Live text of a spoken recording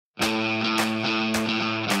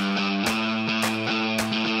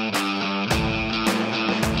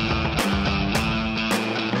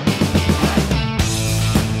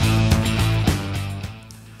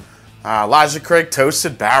Elijah Craig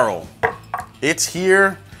Toasted Barrel. It's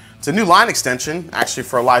here. It's a new line extension, actually,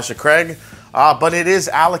 for Elijah Craig, but it is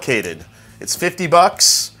allocated. It's 50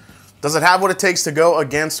 bucks. Does it have what it takes to go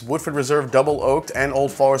against Woodford Reserve Double Oaked and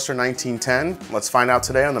Old Forester 1910? Let's find out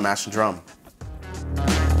today on the Mash and Drum.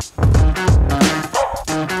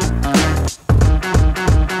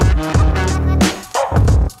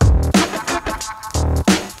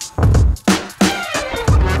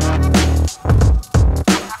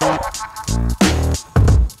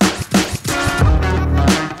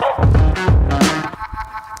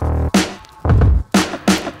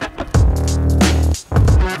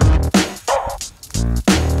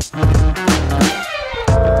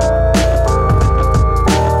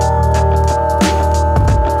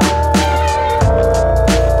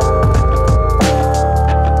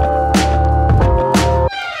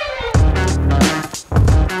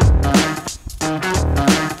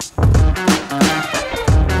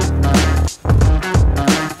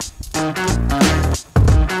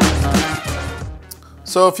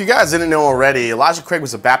 So if you guys didn't know already, Elijah Craig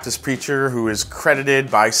was a Baptist preacher who is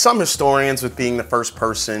credited by some historians with being the first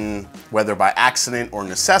person, whether by accident or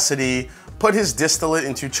necessity, put his distillate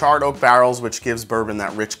into charred oak barrels, which gives bourbon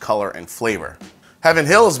that rich color and flavor. Heaven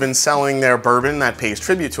Hill has been selling their bourbon that pays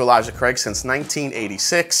tribute to Elijah Craig since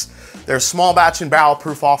 1986. Their small batch and barrel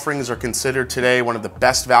proof offerings are considered today one of the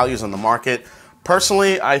best values on the market.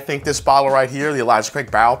 Personally, I think this bottle right here, the Elijah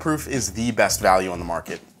Craig Barrel Proof, is the best value on the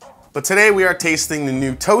market. But today we are tasting the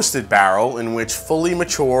new toasted barrel, in which fully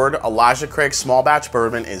matured Elijah Craig small batch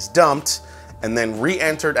bourbon is dumped and then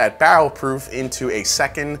re-entered at barrel proof into a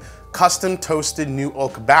second custom toasted new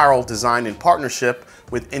oak barrel designed in partnership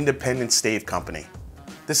with Independent Stave Company.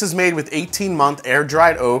 This is made with 18-month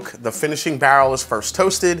air-dried oak. The finishing barrel is first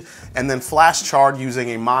toasted and then flash-charred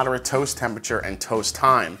using a moderate toast temperature and toast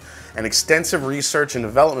time. An extensive research and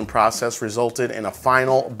development process resulted in a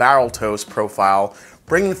final barrel toast profile,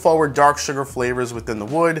 bringing forward dark sugar flavors within the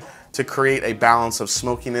wood to create a balance of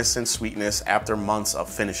smokiness and sweetness after months of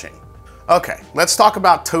finishing. Okay, let's talk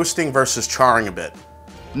about toasting versus charring a bit.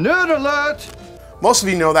 Nerd alert! Most of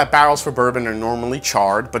you know that barrels for bourbon are normally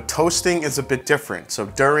charred, but toasting is a bit different. So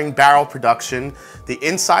during barrel production, the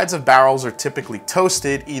insides of barrels are typically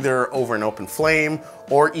toasted either over an open flame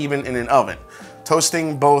or even in an oven.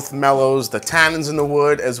 Toasting both mellows the tannins in the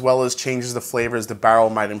wood as well as changes the flavors the barrel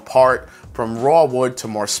might impart from raw wood to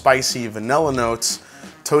more spicy vanilla notes.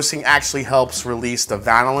 Toasting actually helps release the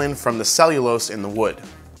vanillin from the cellulose in the wood.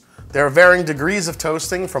 There are varying degrees of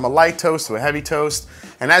toasting, from a light toast to a heavy toast,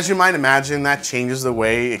 and as you might imagine, that changes the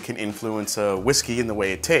way it can influence a whiskey and the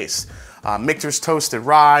way it tastes. Michter's Toasted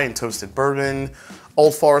Rye and Toasted Bourbon,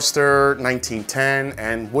 Old Forester 1910,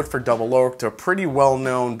 and Woodford Double Oaked are pretty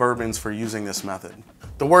well-known bourbons for using this method.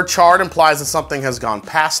 The word charred implies that something has gone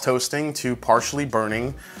past toasting to partially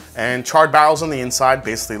burning, and charred barrels on the inside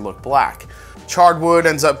basically look black. Charred wood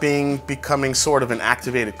ends up becoming sort of an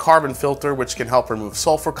activated carbon filter, which can help remove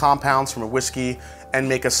sulfur compounds from a whiskey and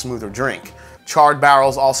make a smoother drink. Charred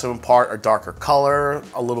barrels also impart a darker color,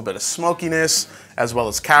 a little bit of smokiness, as well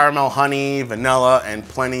as caramel, honey, vanilla, and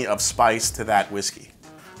plenty of spice to that whiskey.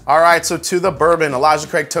 Alright, so to the bourbon, Elijah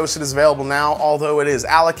Craig Toasted is available now, although it is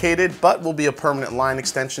allocated, but will be a permanent line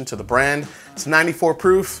extension to the brand. It's 94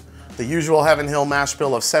 proof, the usual Heaven Hill mash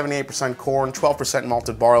bill of 78% corn, 12%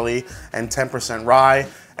 malted barley, and 10% rye,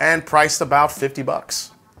 and priced about 50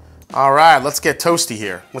 bucks. Alright, let's get toasty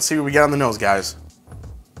here. Let's see what we get on the nose, guys.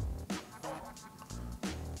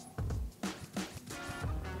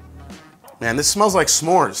 Man, this smells like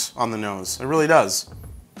s'mores on the nose. It really does.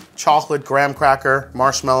 Chocolate, graham cracker,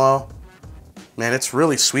 marshmallow. Man, it's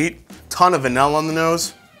really sweet. Ton of vanilla on the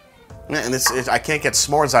nose. Man, and I can't get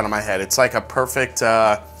s'mores out of my head. It's like a perfect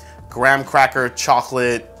graham cracker,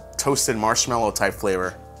 chocolate, toasted marshmallow type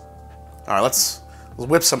flavor. All right, let's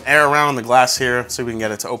whip some air around in the glass here, so we can get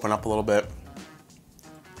it to open up a little bit.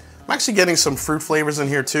 I'm actually getting some fruit flavors in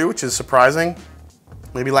here too, which is surprising.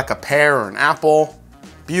 Maybe like a pear or an apple.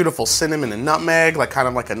 Beautiful cinnamon and nutmeg, kind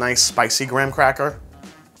of like a nice spicy graham cracker.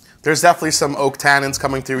 There's definitely some oak tannins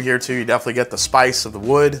coming through here too. You definitely get the spice of the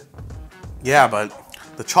wood. Yeah, but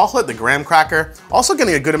the chocolate, the graham cracker, also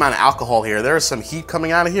getting a good amount of alcohol here. There is some heat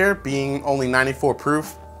coming out of here, being only 94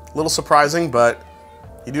 proof. A little surprising, but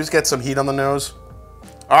you do just get some heat on the nose.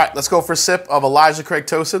 All right, let's go for a sip of Elijah Craig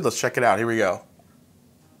Toasted. Let's check it out. Here we go.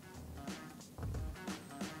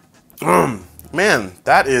 Man,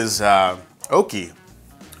 that is oaky.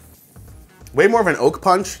 Way more of an oak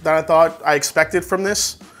punch than I thought I expected from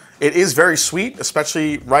this. It is very sweet,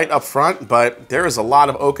 especially right up front, but there is a lot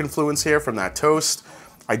of oak influence here from that toast.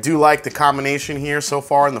 I do like the combination here so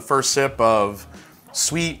far in the first sip of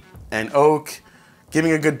sweet and oak,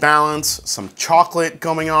 giving a good balance. Some chocolate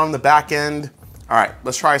going on in the back end. All right,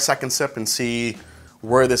 let's try a second sip and see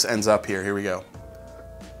where this ends up here. Here we go.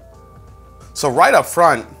 So right up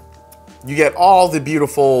front, you get all the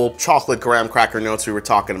beautiful chocolate graham cracker notes we were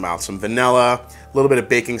talking about. Some vanilla, a little bit of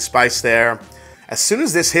baking spice there. As soon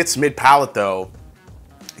as this hits mid-palate though,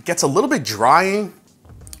 it gets a little bit drying.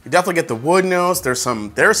 You definitely get the wood notes. There's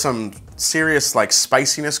some serious like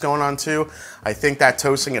spiciness going on too. I think that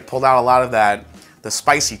toasting, it pulled out a lot of the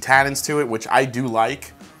spicy tannins to it, which I do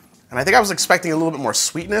like. And I think I was expecting a little bit more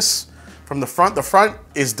sweetness from the front. The front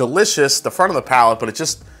is delicious, the front of the palate, but it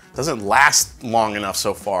just doesn't last long enough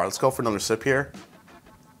so far. Let's go for another sip here.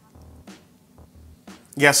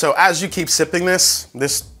 Yeah, so as you keep sipping this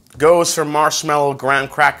goes from marshmallow graham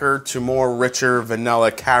cracker to more richer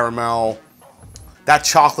vanilla caramel. That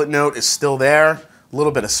chocolate note is still there, a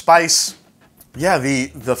little bit of spice. Yeah,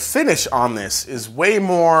 the finish on this is way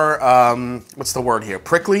more, what's the word here,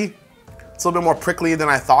 prickly. It's a little bit more prickly than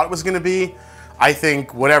I thought it was gonna be. I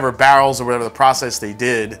think whatever barrels or whatever the process they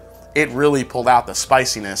did, it really pulled out the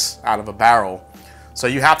spiciness out of a barrel. So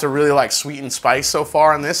you have to really like sweet and spice so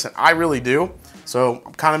far on this, and I really do. So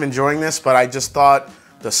I'm kind of enjoying this, but I just thought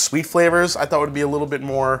the sweet flavors, I thought would be a little bit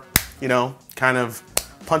more, you know, kind of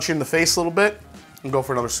punch you in the face a little bit. And go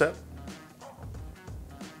for another sip.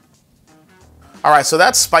 All right, so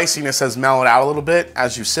that spiciness has mellowed out a little bit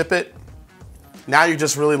as you sip it. Now you're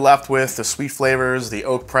just really left with the sweet flavors, the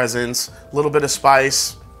oak presence, a little bit of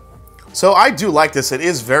spice. So I do like this. It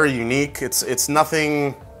is very unique. It's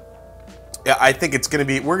nothing. I think it's gonna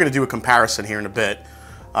be. We're gonna do a comparison here in a bit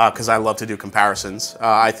because I love to do comparisons.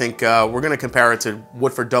 I think we're gonna compare it to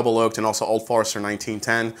Woodford Double Oaked and also Old Forester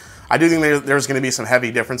 1910. I do think there's gonna be some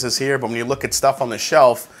heavy differences here, but when you look at stuff on the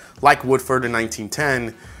shelf like Woodford and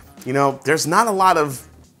 1910, you know, there's not a lot of,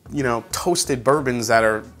 you know, toasted bourbons that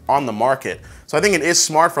are on the market. So I think it is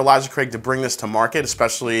smart for Elijah Craig to bring this to market,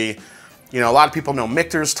 especially. You know, a lot of people know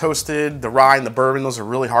Michter's toasted, the rye and the bourbon, those are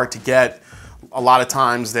really hard to get. A lot of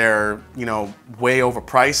times they're, you know, way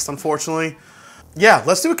overpriced, unfortunately. Yeah,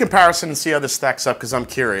 let's do a comparison and see how this stacks up because I'm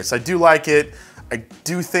curious. I do like it. I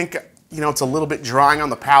do think, you know, it's a little bit drying on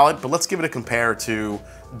the palate, but let's give it a compare to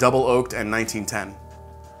Double Oaked and 1910.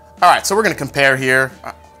 All right, so we're gonna compare here.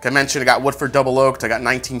 Like I mentioned, I got Woodford Double Oaked, I got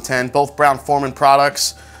 1910, both Brown-Forman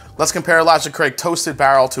products. Let's compare Elijah Craig Toasted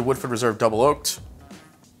Barrel to Woodford Reserve Double Oaked.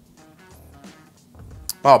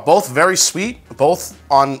 Oh, both very sweet, both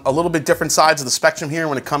on a little bit different sides of the spectrum here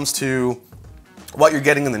when it comes to what you're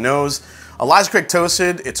getting in the nose. Elijah Craig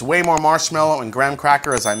Toasted, it's way more marshmallow and graham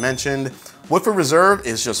cracker, as I mentioned. Woodford Reserve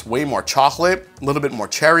is just way more chocolate, a little bit more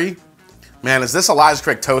cherry. Man, as this Elijah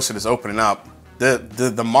Craig Toasted is opening up,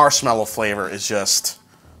 the marshmallow flavor is just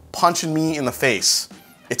punching me in the face.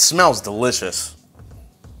 It smells delicious.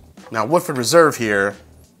 Now, Woodford Reserve here,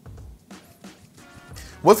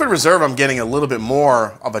 Woodford Reserve, I'm getting a little bit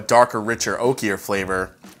more of a darker, richer, oakier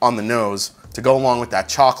flavor on the nose to go along with that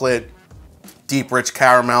chocolate, deep, rich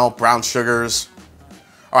caramel, brown sugars.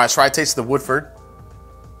 All right, so I taste the Woodford.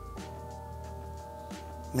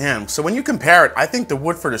 Man, so when you compare it, I think the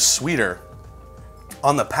Woodford is sweeter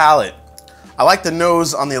on the palate. I like the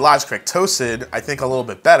nose on the Elijah Craig Toasted, I think a little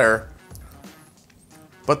bit better.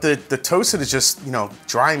 But the Toasted is just, you know,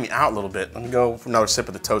 drying me out a little bit. Let me go for another sip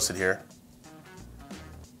of the Toasted here.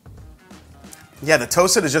 Yeah, the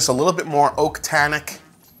Toasted is just a little bit more oak tannic.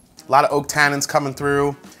 A lot of oak tannins coming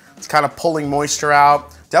through. It's kind of pulling moisture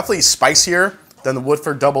out. Definitely spicier than the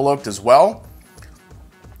Woodford Double Oaked as well.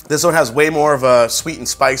 This one has way more of a sweet and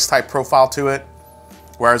spice type profile to it.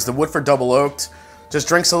 Whereas the Woodford Double Oaked just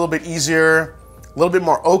drinks a little bit easier, a little bit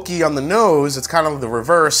more oaky on the nose. It's kind of the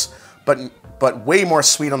reverse, but way more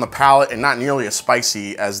sweet on the palate and not nearly as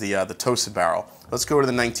spicy as the Toasted Barrel. Let's go to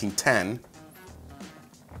the 1910.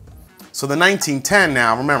 So the 1910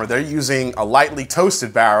 now, remember, they're using a lightly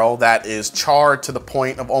toasted barrel that is charred to the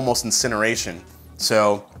point of almost incineration.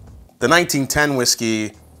 So the 1910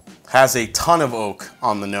 whiskey has a ton of oak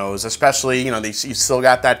on the nose, especially, you know, you still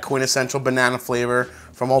got that quintessential banana flavor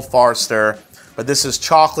from Old Forester, but this is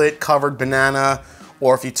chocolate covered banana,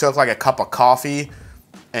 or if you took like a cup of coffee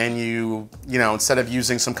and you know, instead of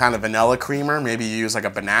using some kind of vanilla creamer, maybe you use like a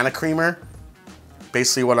banana creamer.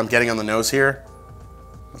 Basically what I'm getting on the nose here.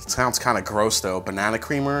 It sounds kind of gross though, banana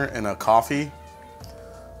creamer in a coffee.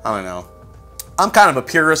 I don't know. I'm kind of a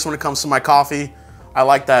purist when it comes to my coffee. I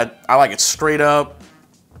like that, I like it straight up,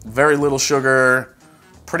 very little sugar,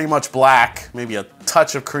 pretty much black, maybe a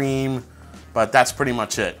touch of cream, but that's pretty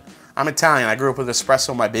much it. I'm Italian, I grew up with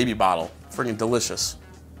espresso in my baby bottle. Freaking delicious.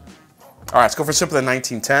 All right, let's go for a sip of the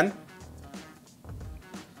 1910.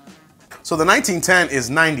 So the 1910 is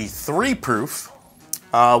 93 proof.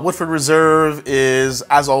 Woodford Reserve is,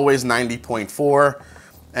 as always, 90.4.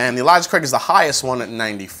 And the Elijah Craig is the highest one at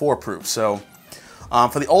 94 proof. So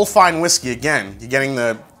for the Old Fine whiskey, again, you're getting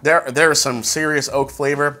there is some serious oak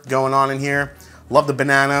flavor going on in here. Love the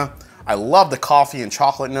banana. I love the coffee and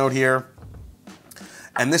chocolate note here.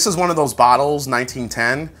 And this is one of those bottles,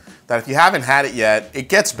 1910, that if you haven't had it yet, it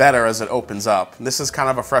gets better as it opens up. This is kind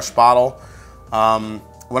of a fresh bottle.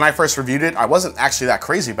 When I first reviewed it, I wasn't actually that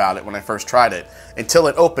crazy about it when I first tried it. Until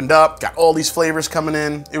it opened up, got all these flavors coming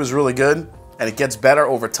in. It was really good, and it gets better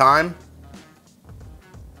over time.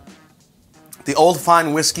 The Old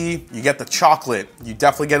Fine whiskey, you get the chocolate. You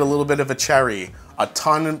definitely get a little bit of a cherry, a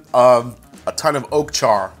ton of oak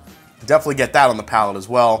char. Definitely get that on the palate as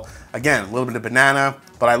well. Again, a little bit of banana,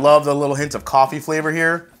 but I love the little hint of coffee flavor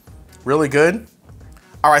here. Really good.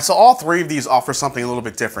 All right, so all three of these offer something a little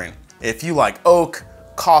bit different. If you like oak,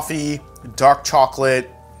 coffee, dark chocolate,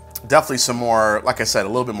 definitely some more, like I said, a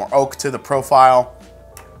little bit more oak to the profile.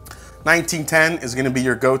 1910 is gonna be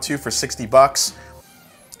your go-to for 60 bucks.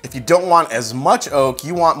 If you don't want as much oak,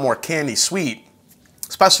 you want more candy sweet,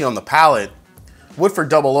 especially on the palate, Woodford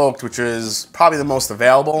Double Oaked, which is probably the most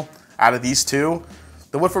available out of these two.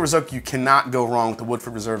 The Woodford Reserve, you cannot go wrong with the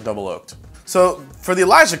Woodford Reserve Double Oaked. So for the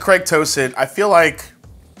Elijah Craig Toasted, I feel like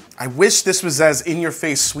I wish this was as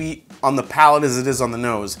in-your-face sweet on the palate as it is on the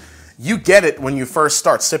nose. You get it when you first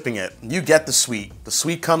start sipping it. You get the sweet. The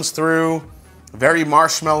sweet comes through, very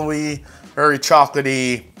marshmallowy, very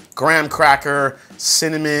chocolatey, graham cracker,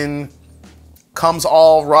 cinnamon, comes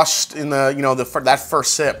all rushed in the, that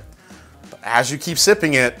first sip. But as you keep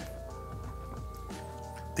sipping it,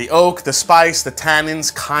 the oak, the spice, the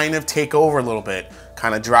tannins kind of take over a little bit,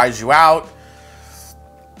 kind of dries you out.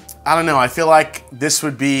 I don't know, I feel like this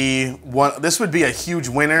would be a huge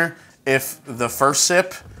winner if the first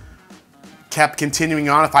sip kept continuing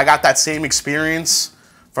on. If I got that same experience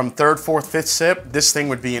from third, fourth, fifth sip, this thing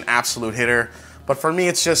would be an absolute hitter. But for me,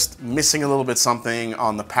 it's just missing a little bit something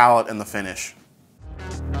on the palate and the finish.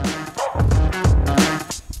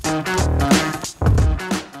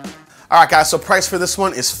 All right, guys, so price for this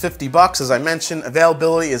one is 50 bucks. As I mentioned,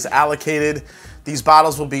 availability is allocated. These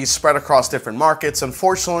bottles will be spread across different markets.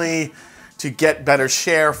 Unfortunately, to get better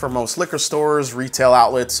share for most liquor stores, retail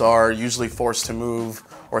outlets are usually forced to move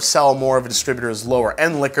or sell more of a distributor's lower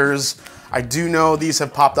end liquors. I do know these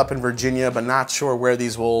have popped up in Virginia, but not sure where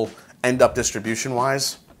these will end up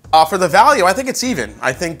distribution-wise. For the value, I think it's even.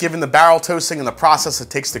 I think given the barrel toasting and the process it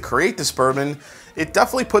takes to create this bourbon, it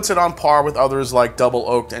definitely puts it on par with others like Double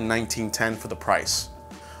Oaked and 1910 for the price.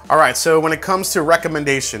 All right, so when it comes to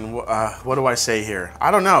recommendation, what do I say here?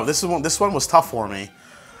 I don't know. This one was tough for me.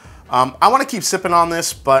 I want to keep sipping on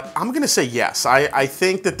this, but I'm going to say yes. I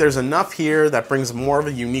think that there's enough here that brings more of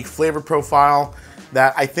a unique flavor profile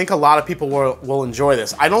that I think a lot of people will enjoy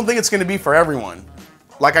this. I don't think it's going to be for everyone.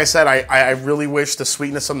 Like I said, I really wish the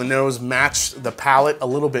sweetness on the nose matched the palate a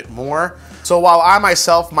little bit more. So while I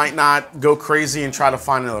myself might not go crazy and try to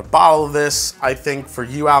find another bottle of this, I think for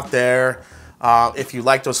you out there, if you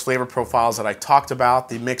like those flavor profiles that I talked about,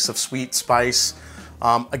 the mix of sweet, spice,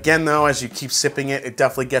 again though, as you keep sipping it, it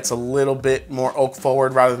definitely gets a little bit more oak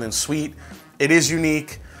forward rather than sweet. It is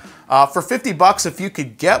unique. For 50 bucks, if you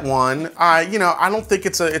could get one, I don't think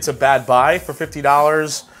it's a bad buy for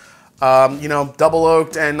 $50. Double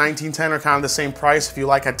Oaked and 1910 are kind of the same price. If you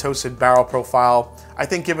like a toasted barrel profile, I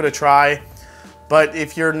think give it a try. But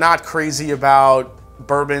if you're not crazy about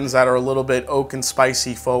bourbons that are a little bit oak and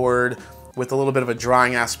spicy forward with a little bit of a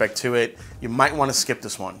drying aspect to it, you might want to skip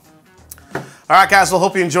this one. All right, guys, well,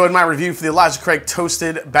 hope you enjoyed my review for the Elijah Craig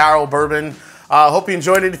Toasted Barrel Bourbon. Hope you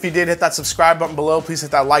enjoyed it. If you did, hit that subscribe button below. Please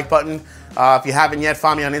hit that like button. If you haven't yet,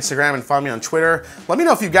 find me on Instagram and find me on Twitter. Let me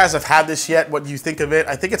know if you guys have had this yet, what you think of it.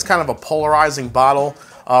 I think it's kind of a polarizing bottle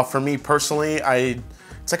for me personally.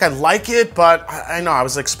 It's like I like it, but I know I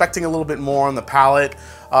was expecting a little bit more on the palate,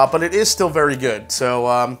 but it is still very good.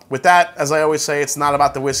 So with that, as I always say, it's not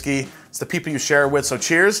about the whiskey. It's the people you share it with. So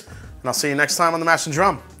cheers, and I'll see you next time on The Mash and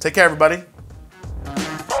Drum. Take care, everybody.